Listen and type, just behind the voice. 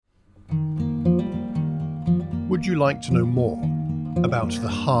Would you like to know more about the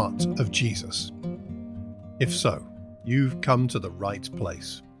heart of Jesus? If so, you've come to the right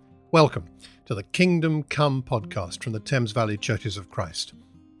place. Welcome to the Kingdom Come podcast from the Thames Valley Churches of Christ.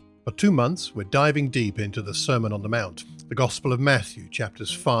 For 2 months, we're diving deep into the Sermon on the Mount, the Gospel of Matthew,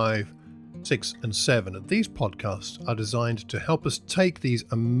 chapters 5, 6, and 7. And these podcasts are designed to help us take these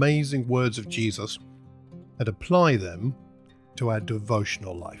amazing words of Jesus and apply them to our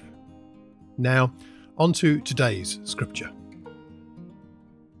devotional life. Now, on to today's scripture.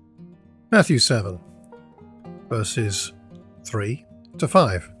 Matthew 7, verses 3 to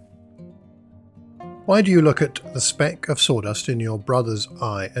 5. Why do you look at the speck of sawdust in your brother's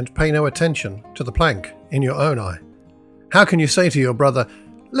eye and pay no attention to the plank in your own eye? How can you say to your brother,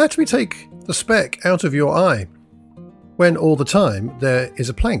 "Let me take the speck out of your eye," when all the time there is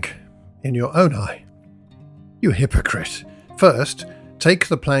a plank in your own eye? You hypocrite! First, take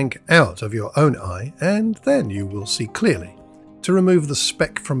the plank out of your own eye, and then you will see clearly to remove the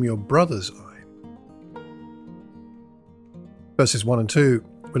speck from your brother's eye. Verses 1 and 2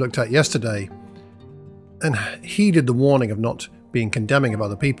 we looked at yesterday and heeded the warning of not being condemning of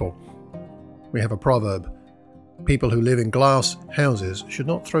other people. We have a proverb: people who live in glass houses should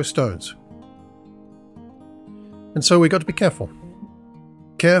not throw stones. And so we got to be careful.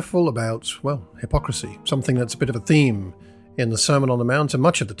 Careful about, hypocrisy, something that's a bit of a theme in the Sermon on the Mount and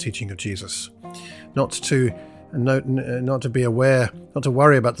much of the teaching of Jesus. Not to be aware, not to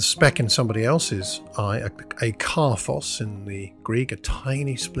worry about the speck in somebody else's eye, a karphos in the Greek, a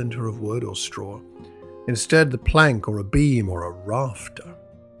tiny splinter of wood or straw. Instead, the plank or a beam or a rafter.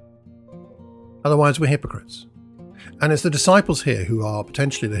 Otherwise, we're hypocrites. And it's the disciples here who are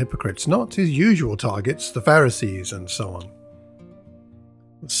potentially the hypocrites, not his usual targets, the Pharisees and so on.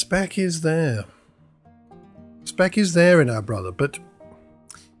 The speck is there. Speck is there in our brother, but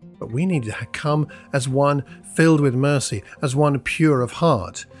we need to come as one filled with mercy, as one pure of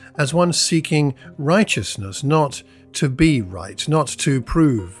heart, as one seeking righteousness, not to be right, not to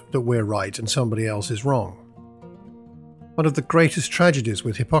prove that we're right and somebody else is wrong. One of the greatest tragedies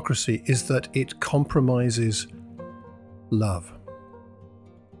with hypocrisy is that it compromises love.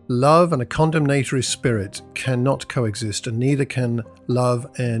 Love and a condemnatory spirit cannot coexist, and neither can love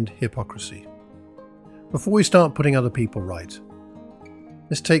and hypocrisy. Before we start putting other people right,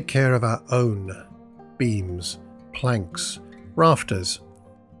 let's take care of our own beams, planks, rafters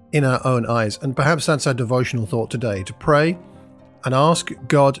in our own eyes. And perhaps that's our devotional thought today, to pray and ask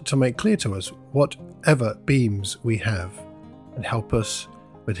God to make clear to us whatever beams we have and help us,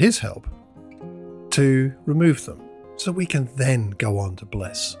 with His help, to remove them so we can then go on to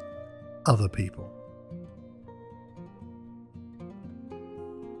bless other people.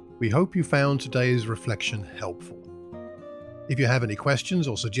 We hope you found today's reflection helpful. If you have any questions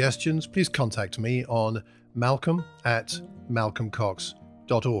or suggestions, please contact me on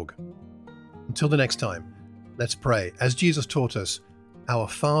malcolm@malcolmcox.org. Until the next time, let's pray. As Jesus taught us, "Our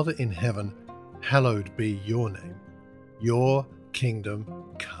Father in heaven, hallowed be your name. Your kingdom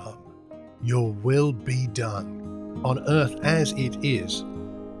come. Your will be done on earth as it is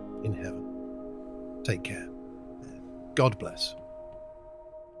in heaven." Take care. God bless.